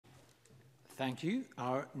Thank you.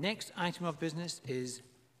 Our next item of business is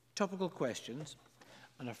topical questions.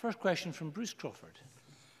 And our first question from Bruce Crawford.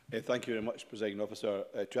 Thank you very much, Presiding Officer.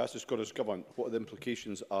 To ask the Scottish Government what the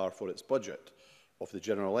implications are for its budget of the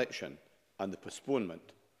general election and the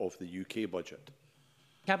postponement of the UK budget.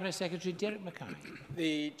 Cabinet Secretary Derek Mackay.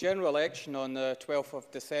 The general election on the 12th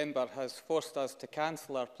of December has forced us to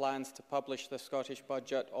cancel our plans to publish the Scottish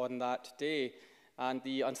budget on that day, and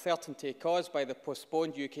the uncertainty caused by the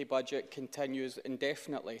postponed UK budget continues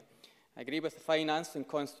indefinitely. I agree with the Finance and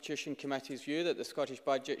Constitution Committee's view that the Scottish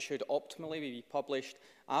budget should optimally be published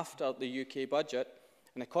after the UK budget,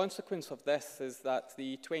 and the consequence of this is that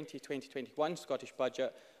the 2020-21 Scottish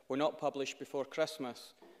budget will not publish before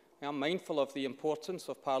Christmas. I am mindful of the importance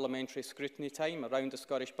of parliamentary scrutiny time around the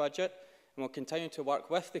Scottish budget and will continue to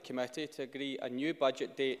work with the committee to agree a new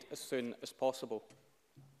budget date as soon as possible.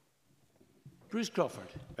 Bruce Crawford.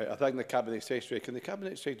 I thank the Cabinet Secretary. Can the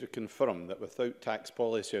Cabinet Secretary confirm that without tax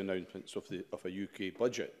policy announcements of a UK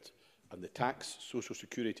budget and the tax, social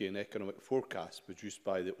security and economic forecasts produced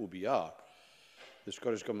by the OBR, the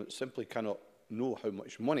Scottish Government simply cannot know how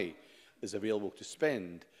much money is available to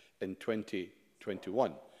spend in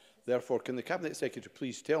 2021? Therefore, can the Cabinet Secretary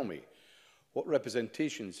please tell me what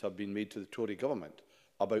representations have been made to the Tory Government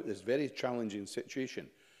about this very challenging situation?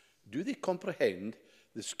 Do they comprehend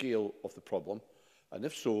the scale of the problem, and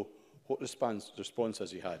if so, what response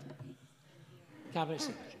has he had? Cabinet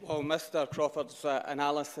Secretary. Well, Mr Crawford's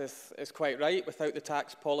analysis is quite right. Without the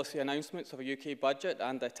tax policy announcements of a UK budget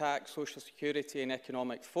and the tax, social security and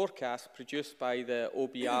economic forecast produced by the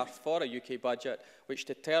OBR for a UK budget, which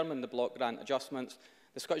determine the block grant adjustments,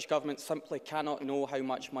 the Scottish Government simply cannot know how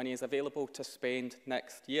much money is available to spend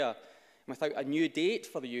next year. And without a new date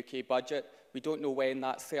for the UK budget, we don't know when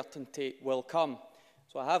that certainty will come.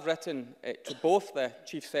 So I have written to both the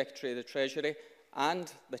Chief Secretary of the Treasury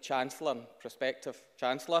and the Chancellor, prospective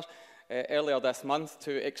Chancellor, earlier this month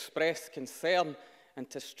to express concern and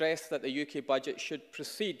to stress that the UK budget should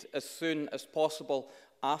proceed as soon as possible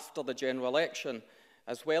after the general election,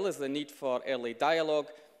 as well as the need for early dialogue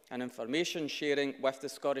and information sharing with the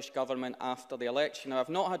Scottish Government after the election. Now, I have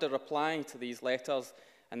not had a reply to these letters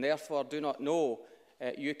and therefore do not know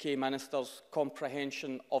UK Ministers'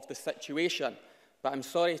 comprehension of the situation. But I'm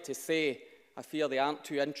sorry to say, I fear they aren't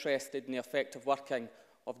too interested in the effective working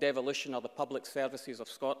of devolution or the public services of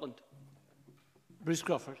Scotland. Bruce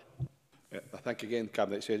Crawford. I thank again,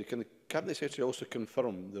 Cabinet Secretary. Can the Cabinet Secretary also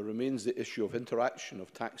confirm there remains the issue of interaction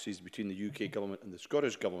of taxes between the UK Government and the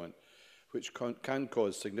Scottish Government, which can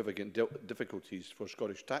cause significant difficulties for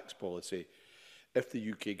Scottish tax policy if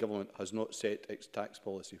the UK Government has not set its tax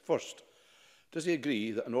policy first? Does he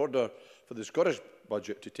agree that in order for the Scottish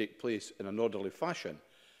budget to take place in an orderly fashion,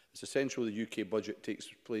 it's essential the UK budget takes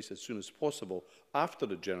place as soon as possible after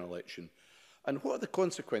the general election? And what are the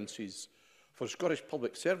consequences for Scottish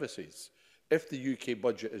public services if the UK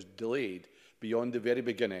budget is delayed beyond the very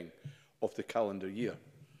beginning of the calendar year?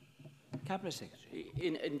 Cabinet Secretary.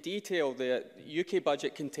 In detail, the UK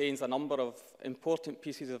budget contains a number of important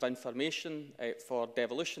pieces of information for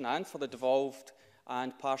devolution and for the devolved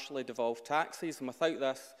and partially devolved taxes, and without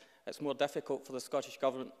this it's more difficult for the Scottish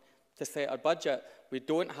Government to set our budget. We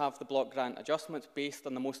don't have the block grant adjustments based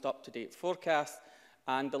on the most up-to-date forecast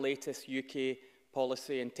and the latest UK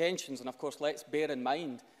policy intentions. And of course, let's bear in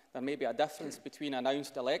mind there may be a difference between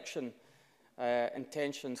announced election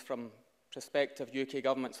intentions from prospective UK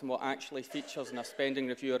governments and what actually features in a spending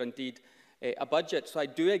review or indeed a budget. So I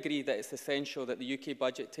do agree that it's essential that the UK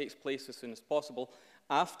budget takes place as soon as possible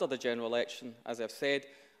after the general election. As I've said,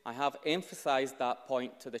 I have emphasised that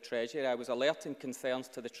point to the Treasury. I was alerting concerns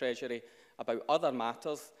to the Treasury about other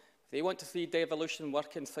matters. If they want to see devolution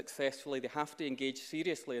working successfully, they have to engage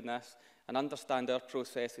seriously in this and understand our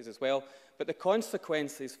processes as well. But the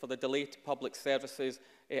consequences for the delay to public services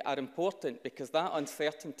are important because that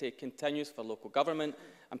uncertainty continues for local government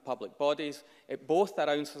and public bodies, both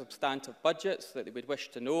around substantive budgets that they would wish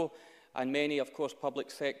to know, and many, of course,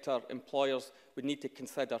 public sector employers would need to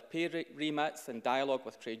consider pay remits and dialogue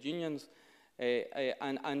with trade unions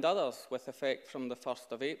and others with effect from the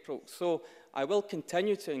 1st of April. So I will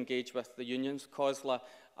continue to engage with the unions, COSLA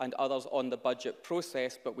and others on the budget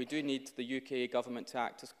process, but we do need the UK Government to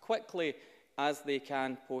act as quickly as they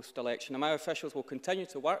can post-election. And my officials will continue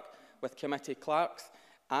to work with committee clerks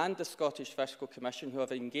and the Scottish Fiscal Commission, who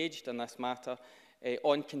have engaged in this matter,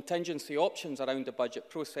 on contingency options around the budget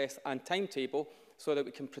process and timetable, so that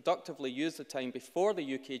we can productively use the time before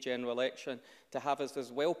the UK general election to have us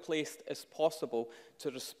as well placed as possible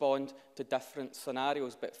to respond to different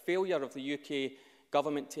scenarios. But failure of the UK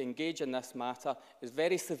Government to engage in this matter is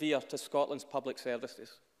very severe to Scotland's public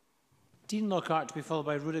services. Dean Lockhart to be followed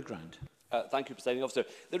by Rhoda Grant. Thank you, Presiding Officer.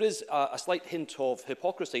 There is a slight hint of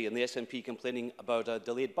hypocrisy in the SNP complaining about a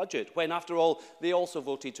delayed budget, when, after all, they also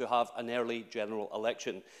voted to have an early general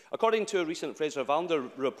election. According to a recent Fraser-Valander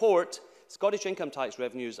report, Scottish income tax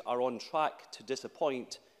revenues are on track to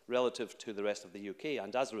disappoint relative to the rest of the UK,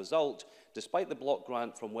 and as a result, despite the block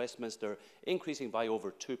grant from Westminster increasing by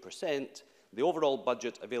over 2%, the overall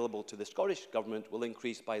budget available to the Scottish Government will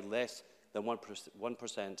increase by less than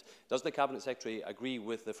 1%. Does the Cabinet Secretary agree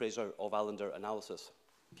with the Fraser-Valander analysis?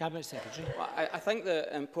 Cabinet Secretary. Well, I think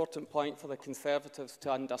the important point for the Conservatives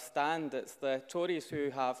to understand is the Tories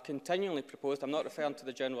who have continually proposed, I'm not referring to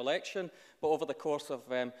the general election, but over the course of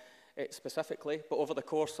over the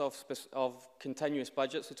course of continuous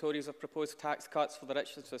budgets, the Tories have proposed tax cuts for the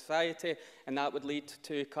rich in society, and that would lead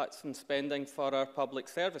to cuts in spending for our public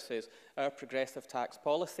services. Our progressive tax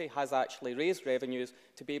policy has actually raised revenues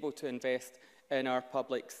to be able to invest in our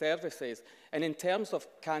public services. And in terms of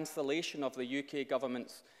cancellation of the UK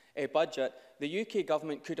government's budget, the UK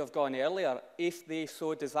government could have gone earlier if they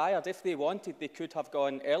so desired. If they wanted, they could have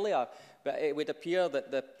gone earlier. But it would appear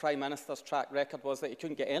that the Prime Minister's track record was that he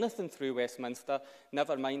couldn't get anything through Westminster,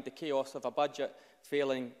 never mind the chaos of a budget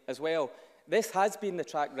failing as well. This has been the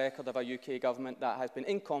track record of a UK government that has been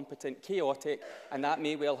incompetent, chaotic, and that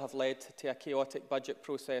may well have led to a chaotic budget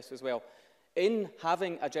process as well. In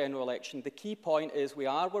having a general election, the key point is we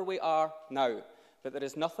are where we are now, but there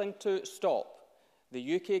is nothing to stop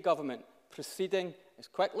the UK government proceeding as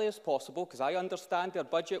quickly as possible, because I understand their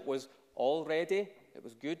budget was all ready. It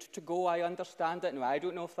was good to go, I understand it. Now, I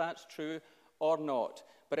don't know if that's true or not.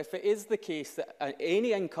 But if it is the case that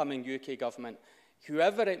any incoming UK government,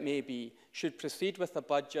 whoever it may be, should proceed with the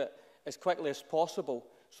budget as quickly as possible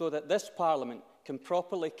so that this Parliament can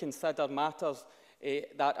properly consider matters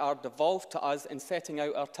that are devolved to us in setting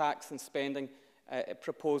out our tax and spending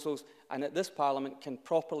proposals, and that this Parliament can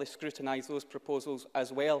properly scrutinise those proposals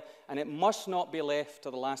as well. And it must not be left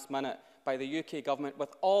to the last minute by the UK government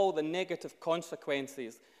with all the negative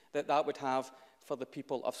consequences that that would have for the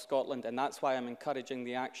people of Scotland. And that's why I'm encouraging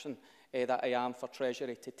the action that I am for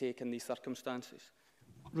Treasury to take in these circumstances.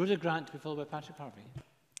 Rhoda Grant to be followed by Patrick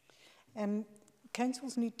Harvey.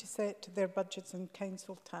 Councils need to set their budgets in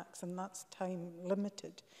council tax, and that's time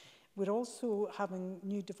limited. We're also having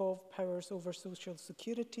new devolved powers over social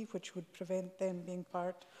security, which would prevent them being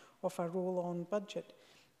part of a roll-on budget.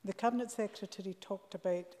 The Cabinet Secretary talked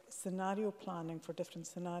about scenario planning for different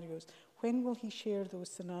scenarios. When will he share those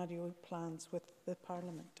scenario plans with the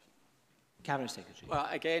Parliament? Cabinet Secretary. Well,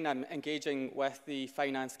 again, I'm engaging with the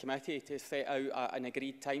Finance Committee to set out an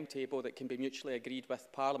agreed timetable that can be mutually agreed with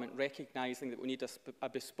Parliament, recognising that we need a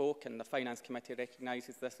bespoke, and the Finance Committee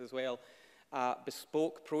recognises this as well, a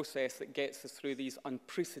bespoke process that gets us through these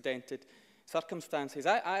unprecedented circumstances.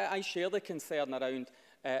 I share the concern around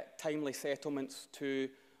timely settlements to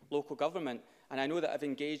local government, and I know that I've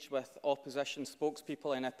engaged with opposition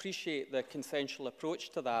spokespeople, and I appreciate the consensual approach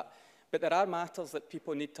to that. But there are matters that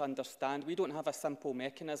people need to understand. We don't have a simple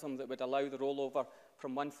mechanism that would allow the rollover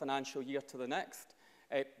from one financial year to the next.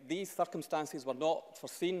 These circumstances were not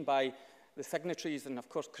foreseen by the signatories and, of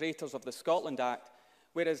course, creators of the Scotland Act,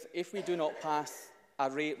 whereas if we do not pass a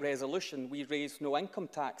rate resolution, we raise no income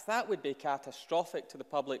tax. That would be catastrophic to the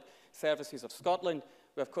public services of Scotland.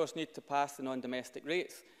 We, of course, need to pass the non-domestic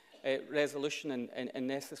rates resolution and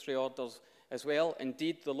necessary orders as well.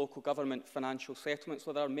 Indeed, the local government financial settlement.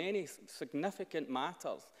 So there are many significant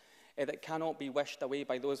matters that cannot be wished away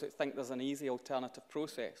by those that think there's an easy alternative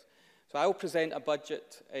process. So I will present a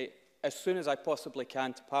budget as soon as I possibly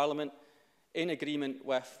can to Parliament, in agreement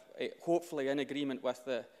with, hopefully in agreement with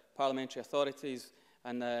the parliamentary authorities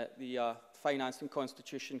and the Finance and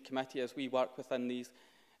Constitution Committee as we work within these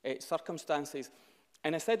circumstances.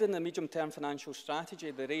 And I said in the medium-term financial strategy,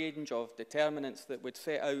 the range of determinants that would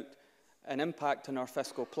set out an impact on our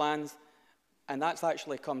fiscal plans, and that's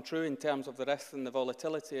actually come true in terms of the risks and the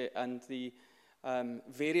volatility and the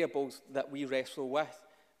variables that we wrestle with.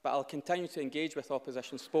 But I'll continue to engage with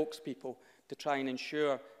opposition spokespeople to try and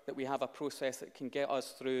ensure that we have a process that can get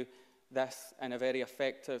us through this in a very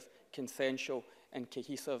effective, consensual and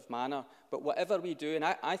cohesive manner. But whatever we do, and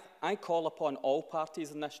I call upon all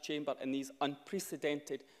parties in this chamber in these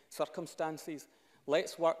unprecedented circumstances,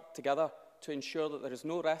 let's work together to ensure that there is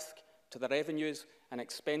no risk to the revenues and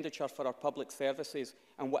expenditure for our public services.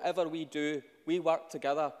 And whatever we do, we work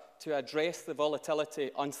together to address the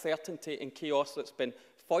volatility, uncertainty and chaos that's been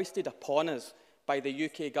foisted upon us by the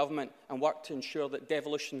UK government, and work to ensure that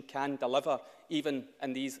devolution can deliver even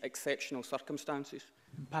in these exceptional circumstances.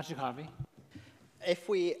 Patrick Harvey. If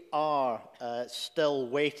we are still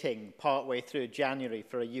waiting partway through January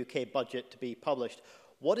for a UK budget to be published,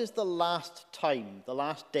 what is the last time, the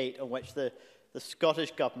last date on which the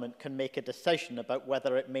Scottish Government can make a decision about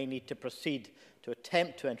whether it may need to proceed to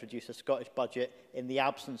attempt to introduce a Scottish budget in the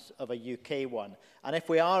absence of a UK one? And if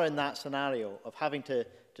we are in that scenario of having to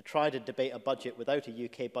try to debate a budget without a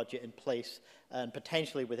UK budget in place and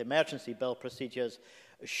potentially with emergency bill procedures,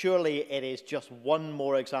 surely it is just one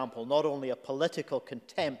more example, not only of political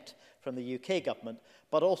contempt from the UK government,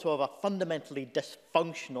 but also of a fundamentally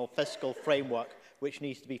dysfunctional fiscal framework which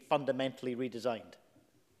needs to be fundamentally redesigned.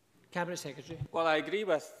 Cabinet Secretary. Well, I agree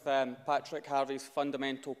with Patrick Harvey's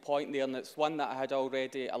fundamental point there, and it's one that I had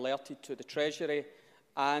already alerted to the Treasury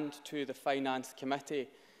and to the Finance Committee,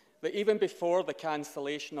 that even before the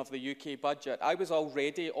cancellation of the UK budget, I was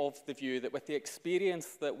already of the view that with the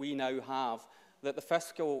experience that we now have, that the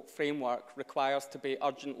fiscal framework requires to be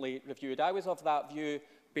urgently reviewed. I was of that view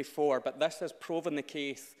before, but this has proven the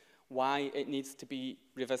case why it needs to be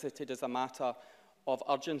revisited as a matter of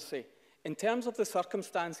urgency. In terms of the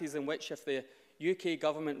circumstances in which, if the UK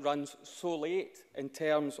government runs so late in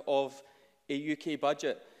terms of a UK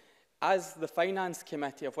budget, as the Finance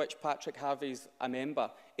Committee, of which Patrick Harvey's a member,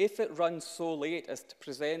 if it runs so late as to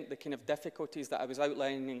present the kind of difficulties that I was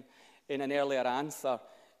outlining in an earlier answer,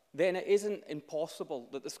 then it isn't impossible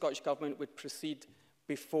that the Scottish Government would proceed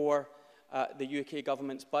before the UK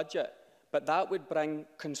Government's budget. But that would bring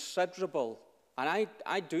considerable, and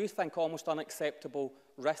I do think almost unacceptable,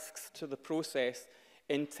 risks to the process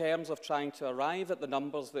in terms of trying to arrive at the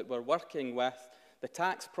numbers that we're working with, the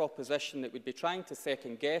tax proposition that would be trying to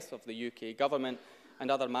second guess of the UK Government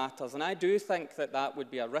and other matters. And I do think that that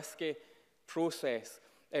would be a risky process.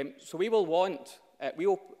 So we will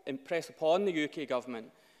impress upon the UK Government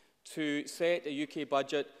to set a UK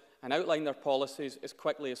budget and outline their policies as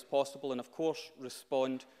quickly as possible, and of course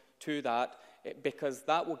respond to that, because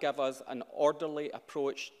that will give us an orderly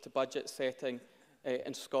approach to budget setting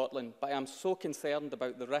in Scotland. But I am so concerned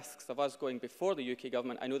about the risks of us going before the UK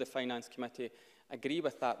Government. I know the Finance Committee agree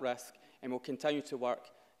with that risk, and will continue to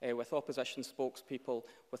work with opposition spokespeople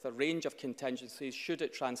with a range of contingencies should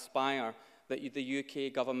it transpire that the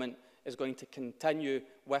UK Government is going to continue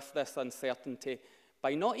with this uncertainty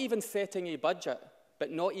by not even setting a budget,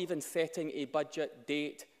 but not even setting a budget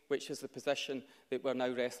date, which is the position that we're now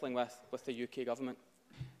wrestling with the UK Government.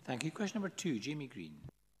 Thank you. Question number 2, Jamie Green.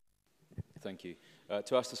 Thank you.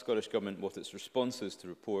 To ask the Scottish Government what its response is to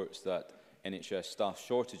reports that NHS staff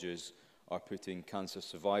shortages are putting cancer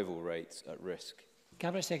survival rates at risk.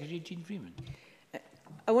 Cabinet Secretary Jean Freeman.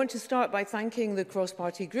 I want to start by thanking the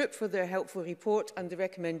cross-party group for their helpful report and the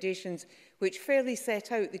recommendations which fairly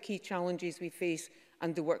set out the key challenges we face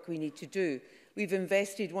and the work we need to do. We've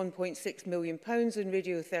invested £1.6 million in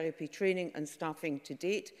radiotherapy training and staffing to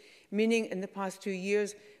date, meaning in the past 2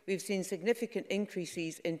 years we've seen significant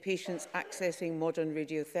increases in patients accessing modern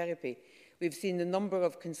radiotherapy. We've seen the number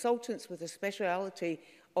of consultants with a speciality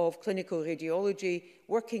of clinical radiology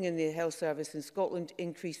working in the health service in Scotland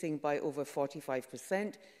increasing by over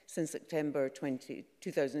 45% since September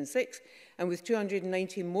 2006, and with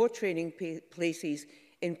 290 more training places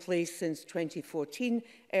in place since 2014.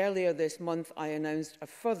 Earlier this month, I announced a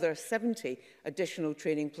further 70 additional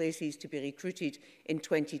training places to be recruited in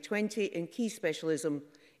 2020 in key specialisms,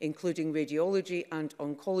 including radiology and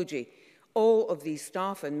oncology. All of these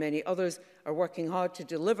staff and many others are working hard to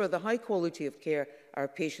deliver the high quality of care our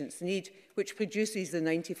patients need, which produces the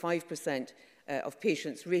 95% of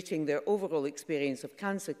patients rating their overall experience of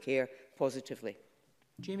cancer care positively.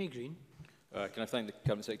 Jamie Green. Can I thank the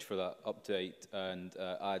Cabinet Secretary for that update and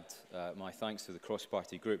add my thanks to the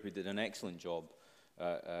cross-party group who did an excellent job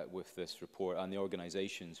with this report, and the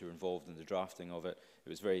organisations who were involved in the drafting of it. It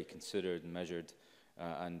was very considered and measured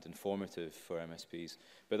and informative for MSPs.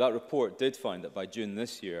 But that report did find that by June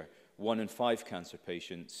this year, 1 in 5 cancer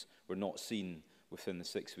patients were not seen within the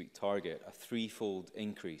 6-week target, a threefold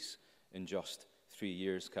increase in just 3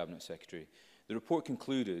 years, Cabinet Secretary. The report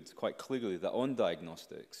concluded quite clearly that on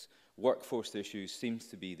diagnostics, workforce issues seems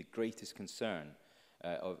to be the greatest concern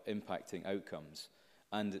of impacting outcomes,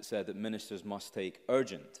 and it said that ministers must take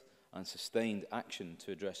urgent and sustained action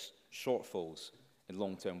to address shortfalls in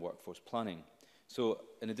long-term workforce planning. So,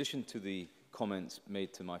 in addition to the comments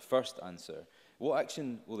made to my first answer, what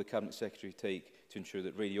action will the Cabinet Secretary take to ensure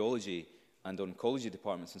that radiology and oncology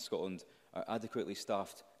departments in Scotland are adequately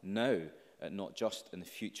staffed now, not just in the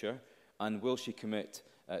future? And will she commit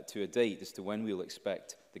to a date as to when we will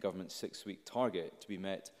expect the government's 6-week target to be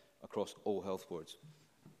met across all health boards?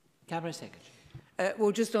 Cabinet Secretary.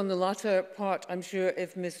 Well, just on the latter part, I'm sure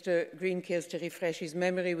if Mr Green cares to refresh his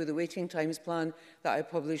memory with the waiting times plan that I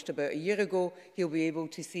published about a year ago, he'll be able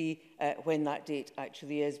to see when that date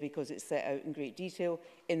actually is, because it's set out in great detail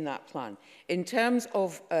in that plan. In terms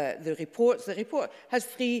of the report has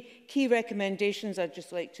 3 key recommendations. I'd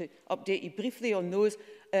just like to update you briefly on those.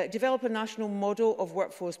 Develop a national model of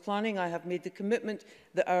workforce planning. I have made the commitment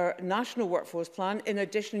that our national workforce plan, in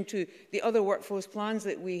addition to the other workforce plans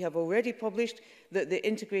that we have already published, that the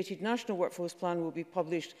integrated national workforce plan will be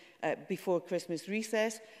published before Christmas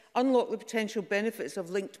recess. Unlock the potential benefits of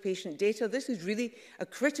linked patient data. This is really a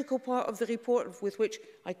critical part of the report with which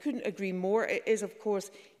I couldn't agree more. It is, of course,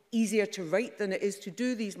 easier to write than it is to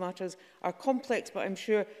do. These matters are complex, but I'm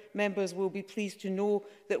sure members will be pleased to know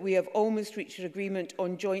that we have almost reached an agreement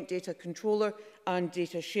on joint data controller and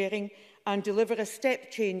data sharing, and deliver a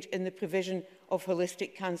step change in the provision of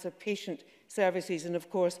holistic cancer patient services. And of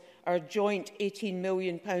course, our joint £18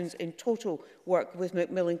 million in total work with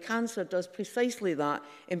Macmillan Cancer does precisely that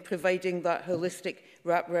in providing that holistic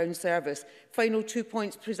wraparound service. Final 2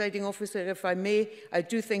 points, Presiding Officer, if I may. I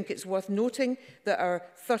do think it's worth noting that our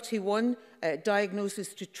 31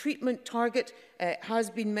 diagnosis to treatment target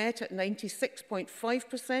has been met at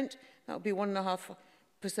 96.5%. That will be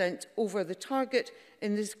 1.5% over the target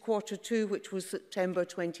in this Q2, which was September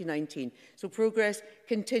 2019. So progress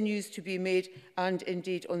continues to be made, and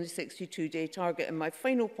indeed on the 62-day target. And my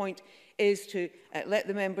final point is to let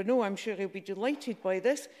the member know, I'm sure he'll be delighted by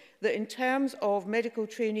this, that in terms of medical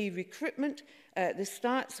trainee recruitment, the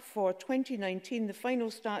stats for 2019, the final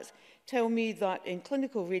stats, tell me that in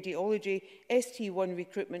clinical radiology, ST1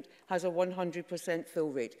 recruitment has a 100% fill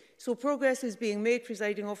rate. So progress is being made,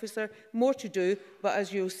 Presiding Officer, more to do, but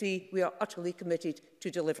as you'll see, we are utterly committed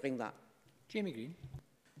to delivering that. Jamie Green.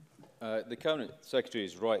 The Cabinet Secretary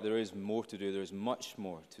is right. There is more to do. There is much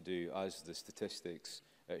more to do, as the statistics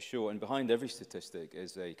show. And behind every statistic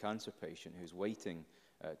is a cancer patient who's waiting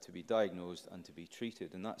to be diagnosed and to be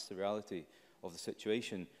treated. And that's the reality of the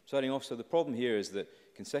situation. Presiding Officer, the problem here is that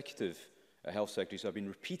consecutive health secretaries have been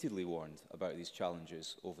repeatedly warned about these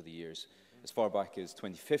challenges over the years. As far back as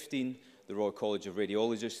 2015, the Royal College of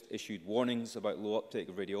Radiologists issued warnings about low uptake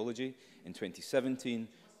of radiology. In 2017,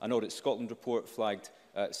 an Audit Scotland report flagged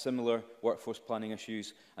similar workforce planning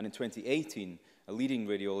issues. And in 2018, a leading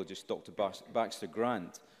radiologist, Dr. Baxter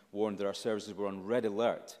Grant, warned that our services were on red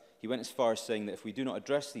alert. He went as far as saying that if we do not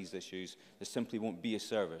address these issues, there simply won't be a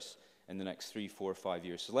service in the next 3, 4, or 5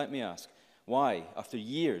 years. So let me ask, why, after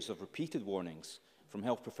years of repeated warnings from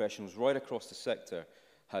health professionals right across the sector,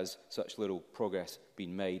 has such little progress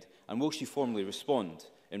been made? And will she formally respond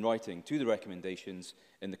in writing to the recommendations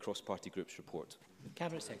in the cross-party group's report?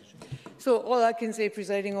 Cabinet Secretary. So all I can say,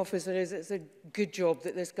 Presiding Officer, is it's a good job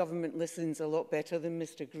that this government listens a lot better than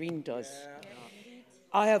Mr Green does.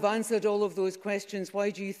 I have answered all of those questions. Why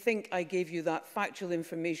do you think I gave you that factual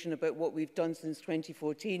information about what we've done since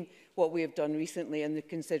 2014, what we have done recently, and the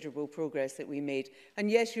considerable progress that we made?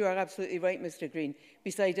 And yes, you are absolutely right, Mr Green.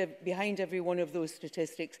 Behind every one of those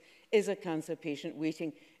statistics is a cancer patient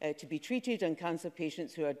waiting to be treated, and cancer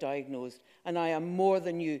patients who are diagnosed. And I am more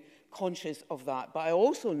than you conscious of that. But I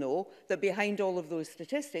also know that behind all of those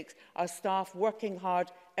statistics are staff working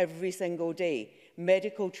hard every single day.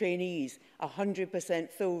 Medical trainees, 100%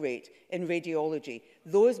 fill rate in radiology.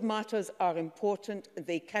 Those matters are important,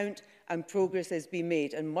 they count, and progress has been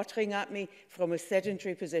made. And muttering at me from a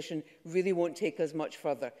sedentary position really won't take us much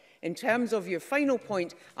further. In terms of your final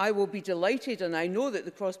point, I will be delighted, and I know that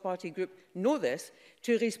the cross-party group know this,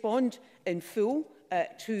 to respond in full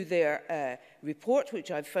to their report,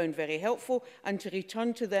 which I've found very helpful, and to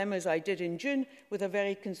return to them, as I did in June, with a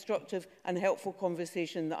very constructive and helpful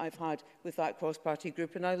conversation that I've had with that cross-party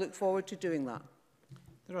group, and I look forward to doing that.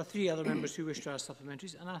 There are 3 other members who wish to ask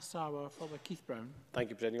supplementaries, and I start with Father Keith Brown. Thank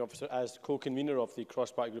you, Presiding Officer. As co-convener of the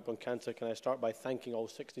cross-party group on cancer, can I start by thanking all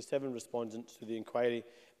 67 respondents to the inquiry,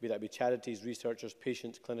 be that be charities, researchers,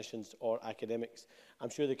 patients, clinicians or academics. I'm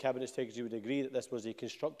sure the Cabinet Secretary would agree that this was a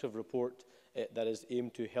constructive report that is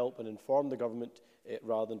aimed to help and inform the government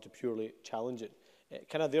rather than to purely challenge it.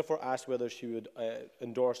 Can I therefore ask whether she would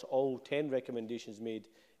endorse all 10 recommendations made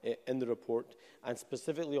in the report, and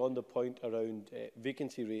specifically on the point around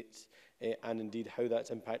vacancy rates and indeed how that's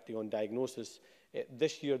impacting on diagnosis?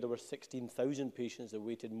 This year there were 16,000 patients that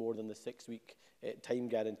waited more than the 6-week time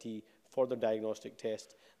guarantee for their diagnostic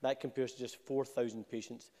test. That compares to just 4,000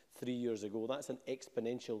 patients 3 years ago. That's an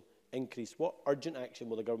exponential increase. What urgent action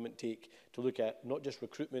will the government take to look at not just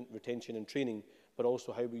recruitment, retention and training, but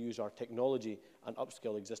also how we use our technology and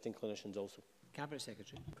upskill existing clinicians also? Cabinet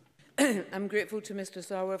Secretary. I'm grateful to Mr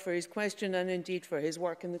Sarwar for his question and indeed for his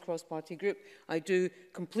work in the cross-party group. I do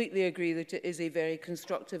completely agree that it is a very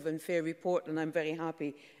constructive and fair report, and I'm very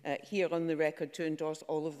happy here on the record to endorse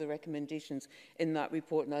all of the recommendations in that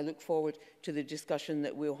report, and I look forward to the discussion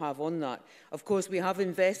that we'll have on that. Of course, we have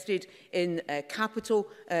invested in capital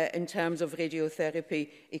in terms of radiotherapy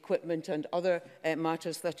equipment and other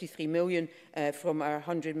matters, 33 million from our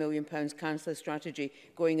 £100 million cancer strategy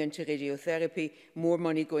going into radiotherapy, more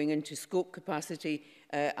money going into scope capacity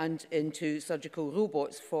and into surgical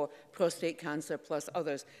robots for prostate cancer plus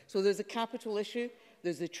others. So there's a capital issue,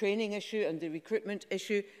 there's the training issue and the recruitment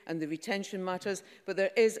issue and the retention matters, but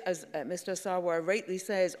there is, as Mr Sarwar rightly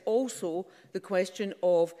says, also the question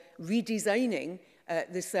of redesigning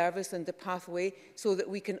the service and the pathway so that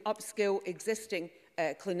we can upskill existing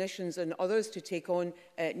clinicians and others to take on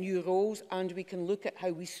new roles, and we can look at how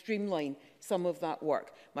we streamline some of that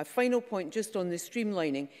work. My final point just on the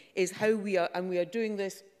streamlining is how we are, and we are doing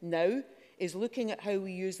this now, is looking at how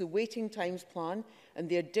we use the waiting times plan and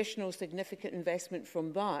the additional significant investment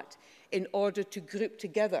from that in order to group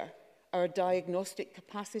together our diagnostic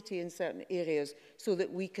capacity in certain areas so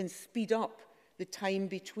that we can speed up the time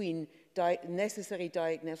between necessary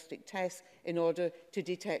diagnostic tests in order to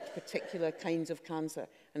detect particular kinds of cancer.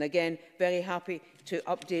 And again, very happy to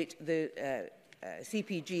update the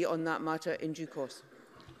CPG on that matter in due course.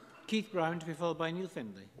 Keith Brown to be followed by Neil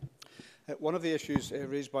Findlay. One of the issues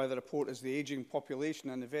raised by the report is the ageing population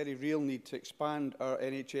and the very real need to expand our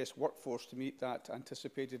NHS workforce to meet that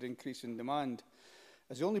anticipated increase in demand.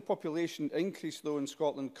 As the only population increase, though, in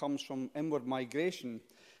Scotland comes from inward migration,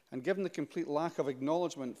 and given the complete lack of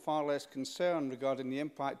acknowledgement, far less concern regarding the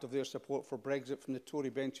impact of their support for Brexit from the Tory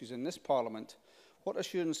benches in this Parliament, what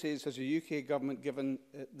assurances has the UK Government given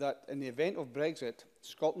that in the event of Brexit,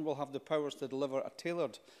 Scotland will have the powers to deliver a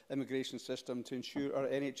tailored immigration system to ensure our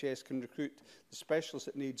NHS can recruit the specialists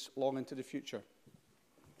it needs long into the future?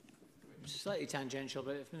 Slightly tangential,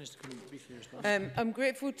 but if the Minister can briefly respond. I'm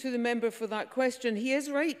grateful to the member for that question. He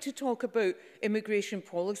is right to talk about immigration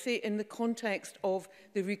policy in the context of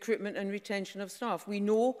the recruitment and retention of staff. We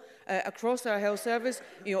know across our health service,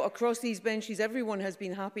 across these benches, everyone has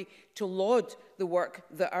been happy to laud the work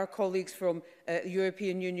that our colleagues from the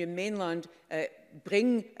European Union mainland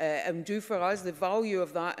bring and do for us, the value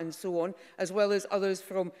of that and so on, as well as others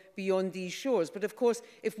from beyond these shores. But of course,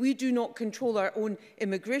 if we do not control our own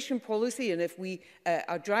immigration policy and if we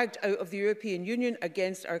are dragged out of the European Union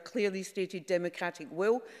against our clearly stated democratic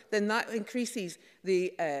will, then that increases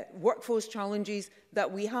the workforce challenges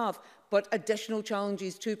that we have, but additional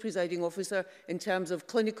challenges too, Presiding Officer, in terms of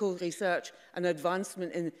clinical research and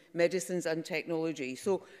advancement in medicines and technology.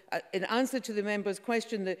 So in answer to the member's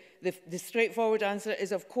question, the straightforward answer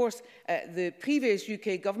is, of course, the previous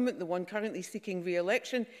UK government, the one currently seeking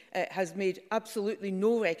re-election, has made absolutely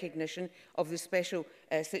no recognition of the special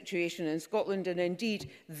situation in Scotland, and indeed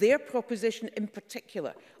their proposition in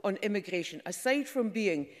particular on immigration, aside from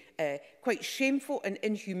being quite shameful and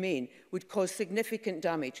inhumane, would cause significant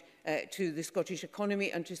damage to the Scottish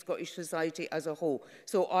economy and to Scottish society as a whole.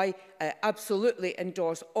 So I absolutely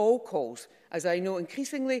endorse all calls, as I know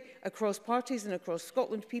increasingly across parties and across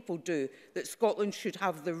Scotland people do, that Scotland should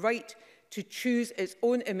have the right to choose its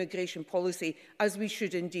own immigration policy, as we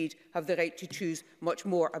should indeed have the right to choose much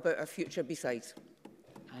more about our future besides.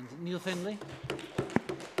 And Neil Findlay.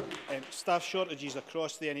 Staff shortages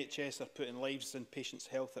across the NHS are putting lives and patients'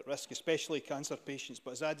 health at risk, especially cancer patients.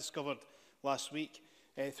 But as I discovered last week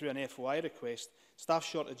through an FOI request, staff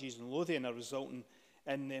shortages in Lothian are resulting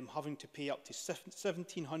in them having to pay up to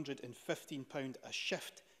 £1,715 a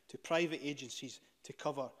shift to private agencies to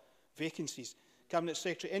cover vacancies. Cabinet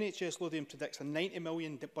Secretary, NHS Lothian predicts a £90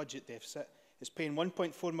 million budget deficit. It's paying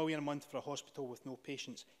 £1.4 million a month for a hospital with no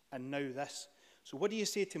patients, and now this. So what do you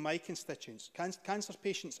say to my constituents, cancer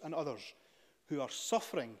patients and others, who are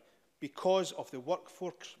suffering because of the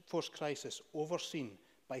workforce crisis overseen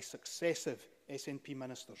by successive SNP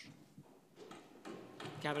ministers?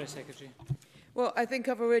 Cabinet Secretary. Well, I think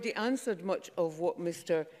I've already answered much of what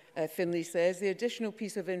Mr Findlay says. The additional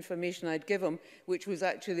piece of information I'd give him, which was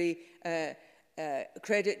actually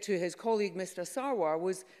credit to his colleague Mr Sarwar,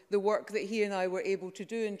 was the work that he and I were able to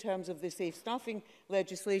do in terms of the safe staffing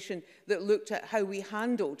legislation that looked at how we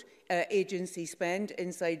handled agency spend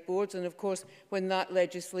inside boards. And of course, when that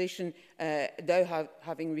legislation, now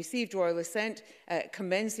having received royal assent,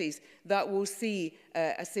 commences, that will see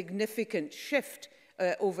a significant shift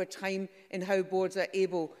over time in how boards are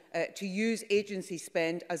able to use agency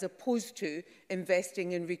spend as opposed to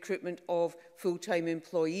investing in recruitment of full-time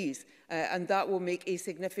employees. And that will make a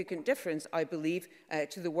significant difference, I believe,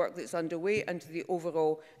 to the work that's underway and to the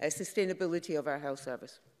overall sustainability of our health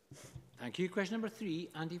service. Thank you. Question number 3,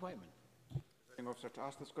 Andy Whiteman. Officer, to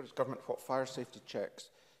ask the Scottish Government what fire safety checks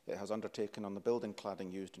it has undertaken on the building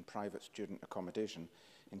cladding used in private student accommodation,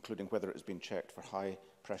 including whether it has been checked for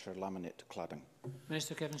high-pressure laminate cladding.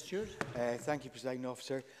 Minister Kevin Stewart. Thank you, Presiding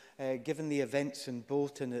Officer. Given the events in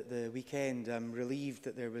Bolton at the weekend, I'm relieved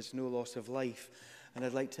that there was no loss of life, and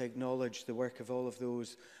I'd like to acknowledge the work of all of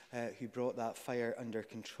those who brought that fire under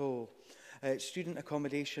control. Student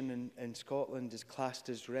accommodation in Scotland is classed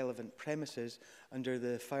as relevant premises under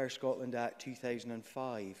the Fire Scotland Act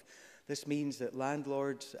 2005. This means that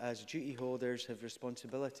landlords, as duty holders, have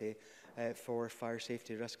responsibility for fire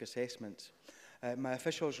safety risk assessments. My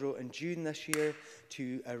officials wrote in June this year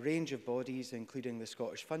to a range of bodies, including the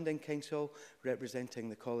Scottish Funding Council, representing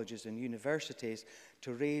the colleges and universities,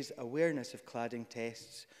 to raise awareness of cladding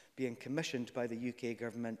tests being commissioned by the UK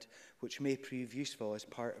Government, which may prove useful as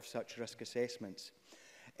part of such risk assessments.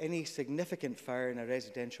 Any significant fire in a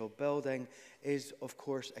residential building is, of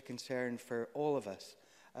course, a concern for all of us.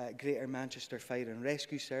 Greater Manchester Fire and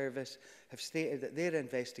Rescue Service have stated that their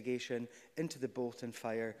investigation into the Bolton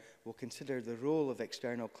fire will consider the role of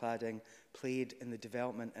external cladding played in the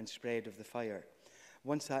development and spread of the fire.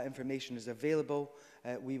 Once that information is available,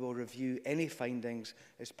 we will review any findings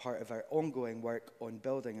as part of our ongoing work on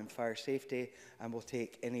building and fire safety and will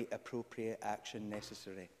take any appropriate action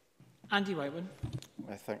necessary. Andy Whiteman.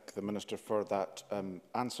 I thank the Minister for that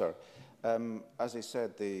answer. As he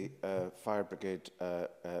said, the fire brigade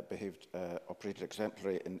operated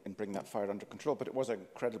exemplary in bringing that fire under control, but it was an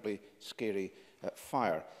incredibly scary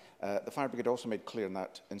fire. The fire brigade also made clear in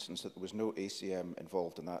that instance that there was no ACM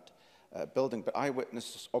involved in that building, but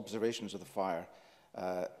eyewitness observations of the fire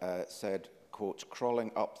said, quote,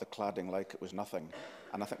 crawling up the cladding like it was nothing.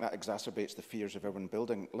 And I think that exacerbates the fears of everyone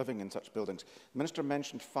living in such buildings. The Minister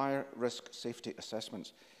mentioned fire risk safety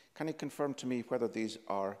assessments. Can he confirm to me whether these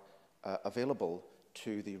are available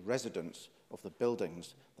to the residents of the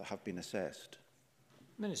buildings that have been assessed?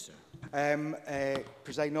 Minister.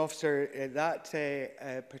 Presiding Officer, that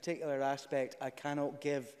particular aspect I cannot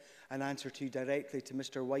give an answer to directly to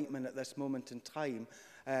Mr Whiteman at this moment in time.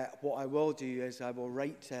 What I will do is I will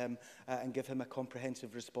write and give him a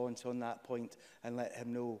comprehensive response on that point and let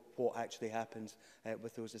him know what actually happens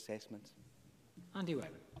with those assessments. Andy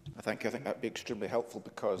Whiteman. Thank you. I think that would be extremely helpful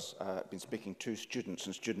because I've been speaking to students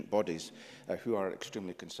and student bodies who are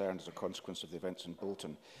extremely concerned as a consequence of the events in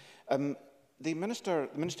Bolton. The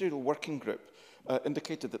Ministerial Working Group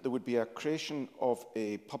indicated that there would be a creation of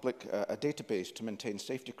a public database to maintain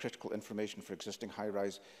safety-critical information for existing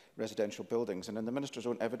high-rise residential buildings. And in the Minister's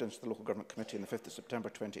own evidence to the Local Government Committee on the 5th of September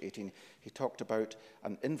 2018, he talked about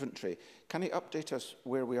an inventory. Can he update us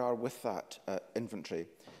where we are with that inventory?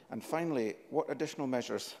 And finally, what additional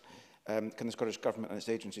measures can the Scottish Government and its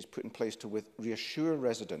agencies put in place to reassure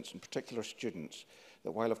residents, in particular students,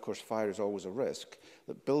 that while, of course, fire is always a risk,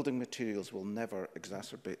 that building materials will never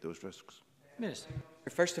exacerbate those risks? Minister.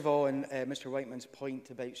 First of all, on Mr Whiteman's point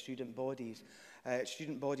about student bodies have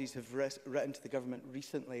written to the Government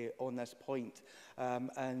recently on this point,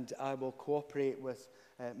 and I will cooperate with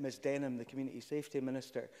Ms Denham, the Community Safety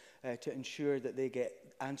Minister, to ensure that they get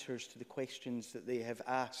answers to the questions that they have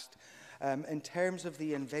asked. In terms of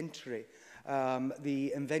the inventory of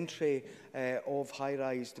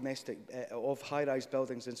high-rise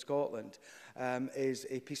buildings in Scotland is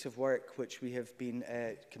a piece of work which we have been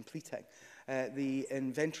completing. The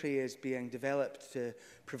inventory is being developed to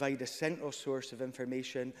provide a central source of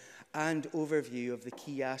information and overview of the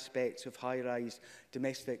key aspects of high-rise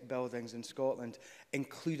domestic buildings in Scotland,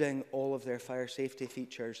 including all of their fire safety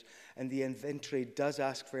features. And the inventory does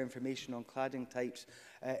ask for information on cladding types,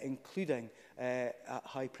 including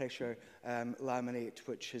high-pressure laminate,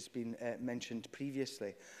 which has been mentioned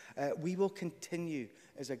previously. We will continue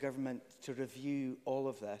as a government to review all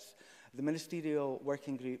of this. The Ministerial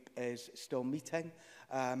Working Group is still meeting,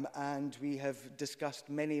 and we have discussed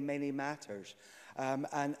many, many matters.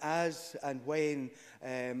 And as and when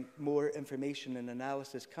more information and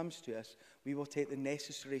analysis comes to us, we will take the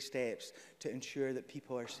necessary steps to ensure that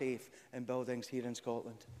people are safe in buildings here in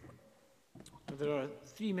Scotland. There are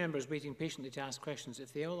 3 members waiting patiently to ask questions.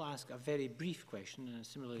 If they all ask a very brief question and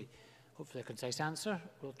similarly, hopefully a concise answer,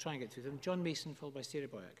 we'll try and get through them. John Mason, followed by Sarah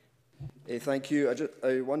Boyack. Thank you.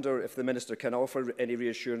 I wonder if the Minister can offer any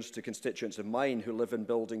reassurance to constituents of mine who live in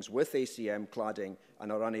buildings with ACM cladding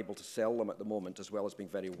and are unable to sell them at the moment, as well as being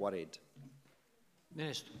very worried.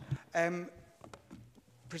 Minister.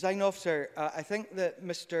 Presiding Officer, I think that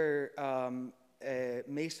Mr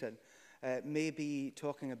Mason may be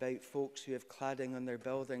talking about folks who have cladding on their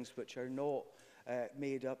buildings which are not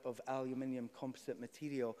made up of aluminium composite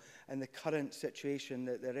material, and the current situation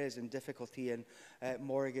that there is in difficulty in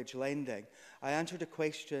mortgage lending. I answered a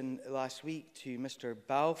question last week to Mr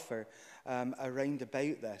Balfour around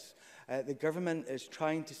about this. The government is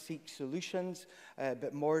trying to seek solutions,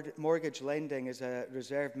 but mortgage lending is a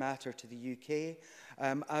reserved matter to the UK.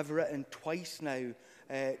 I've written twice now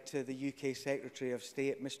to the UK Secretary of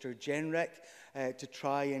State, Mr Jenrick, to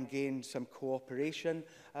try and gain some cooperation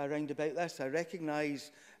around about this. I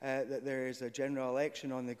recognise that there is a general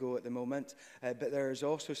election on the go at the moment, but there is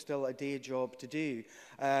also still a day job to do.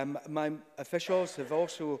 My officials have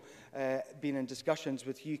also been in discussions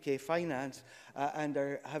with UK Finance and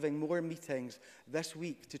are having more meetings this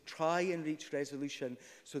week to try and reach resolution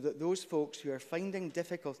so that those folks who are finding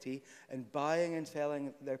difficulty in buying and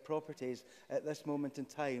selling their properties at this moment in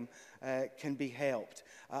time can be helped.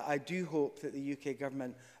 I do hope that the UK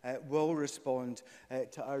Government will respond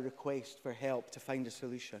to our request for help to find a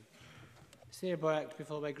solution. Sarah Boyack, to be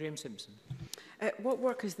followed by Graham Simpson. What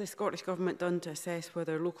work has the Scottish Government done to assess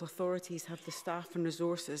whether local authorities have the staff and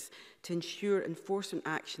resources to ensure enforcement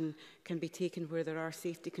action can be taken where there are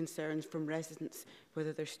safety concerns from residents,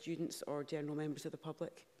 whether they're students or general members of the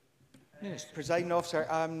public? Yes. Presiding Officer,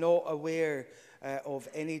 I'm not aware of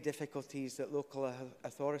any difficulties that local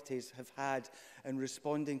authorities have had in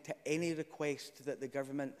responding to any request that the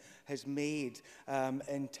government has made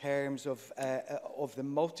in terms of the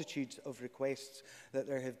multitudes of requests that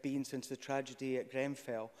there have been since the tragedy at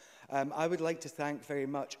Grenfell. I would like to thank very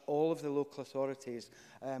much all of the local authorities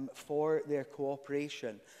for their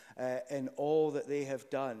cooperation in all that they have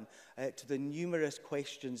done to the numerous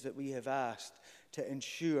questions that we have asked to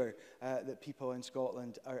ensure that people in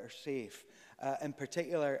Scotland are safe. In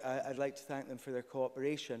particular, I'd like to thank them for their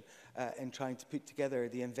cooperation in trying to put together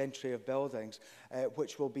the inventory of buildings,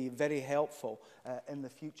 which will be very helpful in the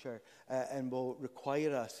future and will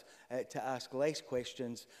require us to ask less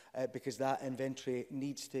questions because that inventory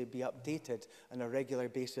needs to be updated on a regular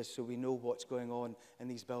basis so we know what's going on in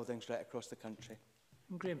these buildings right across the country.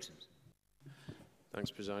 Graham Simpson. Thanks,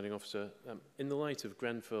 Presiding Officer. In the light of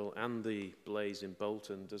Grenfell and the blaze in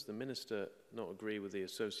Bolton, does the Minister not agree with the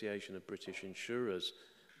Association of British Insurers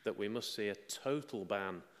that we must see a total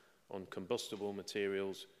ban on combustible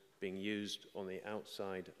materials being used on the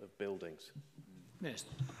outside of buildings?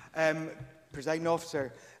 Minister. Presiding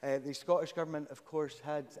Officer, the Scottish Government, of course,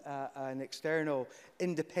 had an external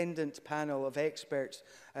independent panel of experts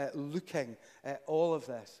looking at all of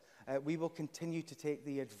this. We will continue to take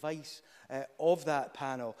the advice of that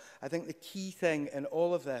panel. I think the key thing in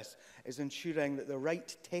all of this is ensuring that the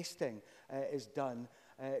right testing is done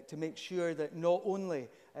to make sure that not only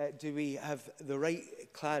do we have the right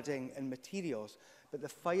cladding and materials, but the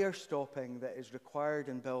fire stopping that is required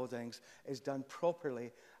in buildings is done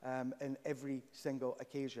properly in every single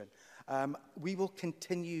occasion. We will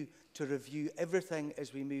continue to review everything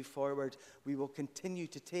as we move forward. We will continue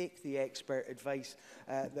to take the expert advice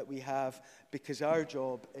that we have because our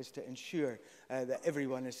job is to ensure that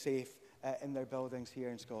everyone is safe in their buildings here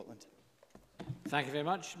in Scotland. Thank you very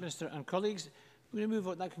much, Minister and colleagues. We're going to move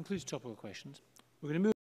on. That concludes topical questions. We're going to move